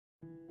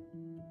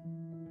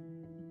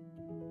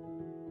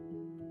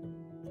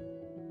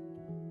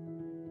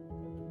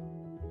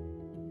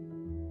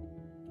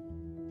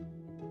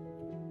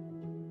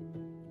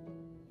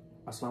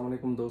अस्सलाम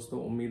वालेकुम दोस्तों,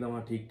 उम्मीद है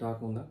ठीक ठाक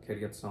हूंदा,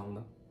 खैरियत सां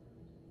हूंदा।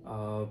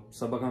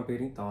 सब खां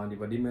पहिरीं तव्हांजी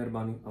वॾी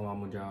महिरबानी, तव्हां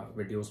मुंहिंजा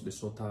वीडियोस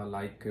ॾिसो था,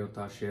 लाइक कयो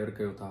था, शेयर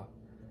कयो था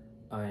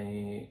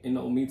ऐं इन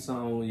उम्मीद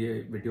सां ये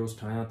वीडियोस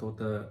ठाहियां थो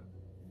त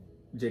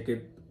जेके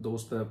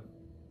दोस्त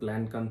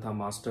प्लान कनि था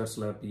मास्टर्स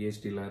लाइ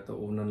PhD लाइ त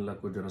उन्हनि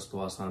लाइ कुझु रस्तो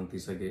आसान थी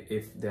सघे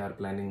if they are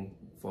planning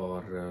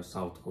for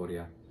south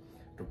Korea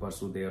to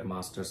pursue there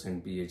masters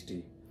in PhD।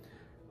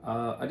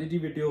 अॼु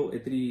जी वीडियो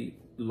एतिरी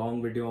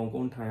लॉन्ग वीडियो आउं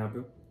कोन ठाहियां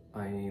पियो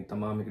ऐं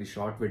तमामु हिकिड़ी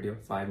शॉर्ट वीडियो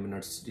 5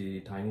 मिनट्स जी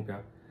ठाहियूं पिया,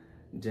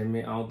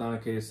 जंहिंमें आउं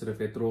तव्हांखे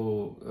सिर्फ़ु एतिरो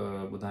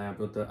ॿुधायां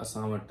पियो त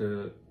असां वटि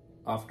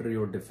after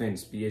your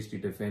defence PhD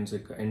defence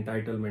हिकु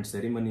एंटाइटलमेंट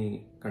सेरेमनी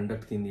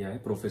कंडक्ट थींदी आहे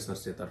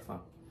प्रोफेसर्स जे तरफ़ां,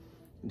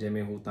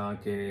 जंहिंमें हू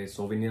तव्हांखे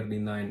सोविनियर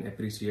ॾींदा आहिनि,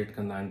 एप्रिशिएट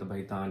कंदा आहिनि त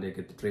भई तव्हां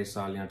जेके 3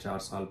 साल या 4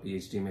 साल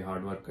PhD में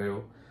हार्डवर्क कयो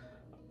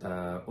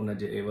त उन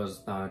जे एवज़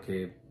तव्हांखे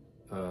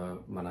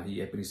माना ही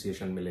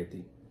एप्रिसिएशन मिले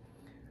थी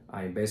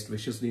ऐं बेस्ट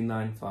विशिस ॾींदा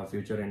आहिनि फॉर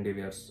फ्यूचर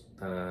एंडेवियर्स।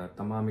 त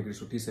तमामु हिकिड़ी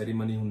सुठी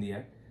सेरेमनी हूंदी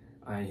आहे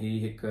ऐं ही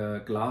हिकु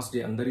क्लास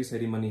जे अंदरि ई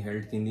सेरेमनी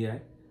हेल्ड थींदी आहे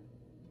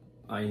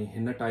ऐं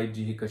हिन टाइप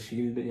जी हिकु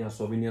शील्ड या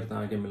सोविनियर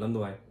तव्हांखे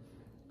मिलंदो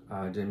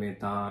आहे जंहिंमें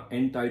तव्हां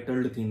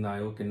एंटाइटल्ड थींदा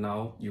आहियो कि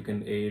now U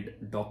can add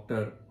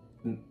doctor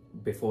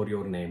before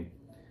your नेम।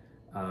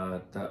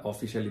 त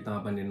ऑफिशियली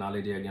तव्हां पंहिंजे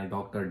नाले जे अॻियां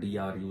डॉक्टर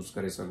DR यूज़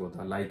करे सघो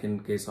था। Like in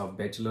case of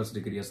bachelors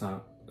degree असां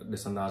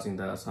ॾिसंदासीं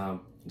त असां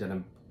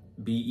जॾहिं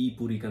BE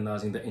पूरी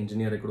कंदासीं त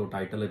इंजीनियर हिकिड़ो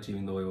टाइटल अची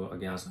वेंदो हुयो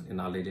अॻियां असांजे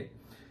नाले जे।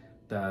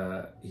 त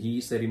ही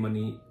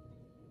सेरेमनी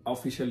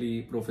ऑफिशियली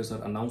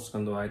प्रोफेसर अनाउंस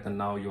कंदो आहे त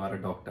now U are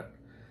a doctor.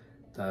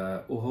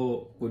 त उहो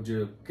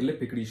कुझु क्लिप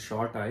हिकिड़ी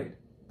शॉर्ट आहे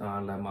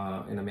तव्हां लाइ मां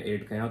इन में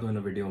एड कयां थो हिन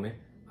वीडियो में।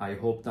 आई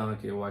होप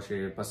तव्हांखे उहा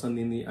शइ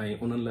पसंदि ईंदी ऐं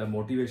उन्हनि लाइ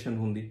मोटिवेशन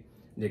हूंदी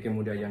जेके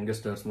मुंहिंजा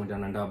यंगस्टर्स, मुंहिंजा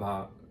नंढा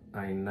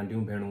भाउ ऐं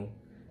नंढियूं भेणूं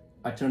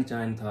अचणु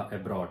चाहिनि था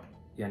एब्रॉड,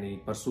 यानी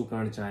परसू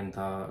करणु चाहिनि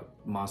था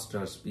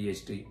मास्टर्स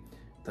PhD।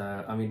 त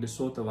अमी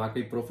ॾिसो त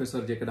वाकई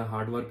प्रोफेसर जेकॾहिं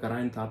हार्डवर्क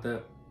कराइनि था त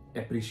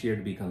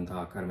एप्रिशिएट बि कनि था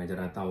आख़िर में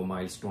जॾहिं तव्हां उहो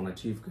माइल स्टोन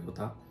अचीव कयो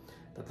था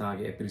त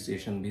तव्हांखे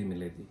एप्रिसिएशन बि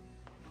मिले थी।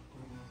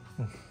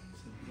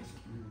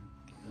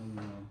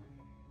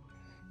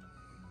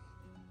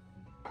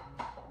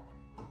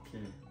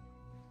 Okay.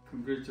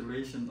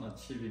 Congratulations on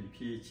achieving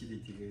PhD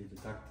degree,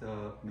 Dr.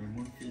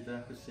 Maimun Fida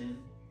Hussein.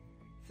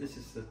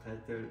 Thesis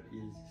title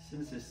is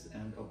Synthesis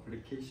and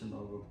Application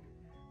of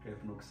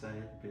Graphene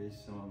Oxide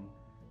based on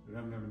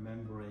granular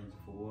membranes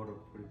for water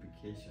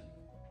purification.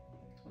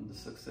 On the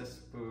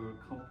successful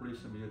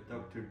completion of your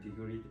doctorate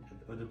degree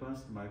at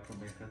Advanced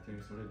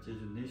Micromechatronics at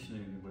Jeju National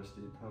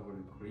University,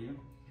 in Korea,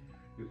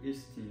 your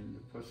esteemed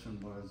person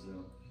was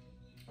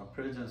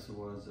presence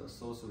was a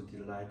source of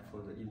delight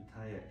for the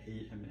entire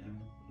AMM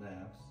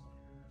labs.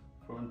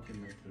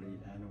 Ultimately,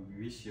 and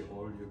we wish you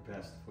all your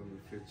best for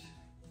your future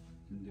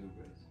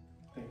endeavors.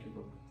 Thank you,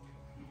 Bob.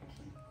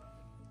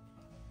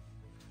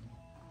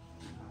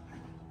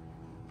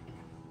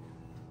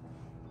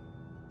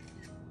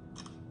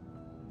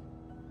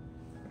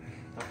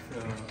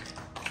 Dr.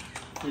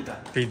 Fida.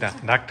 Fida,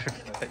 Doctor.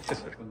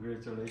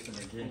 Congratulations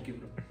again. Thank you,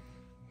 bro.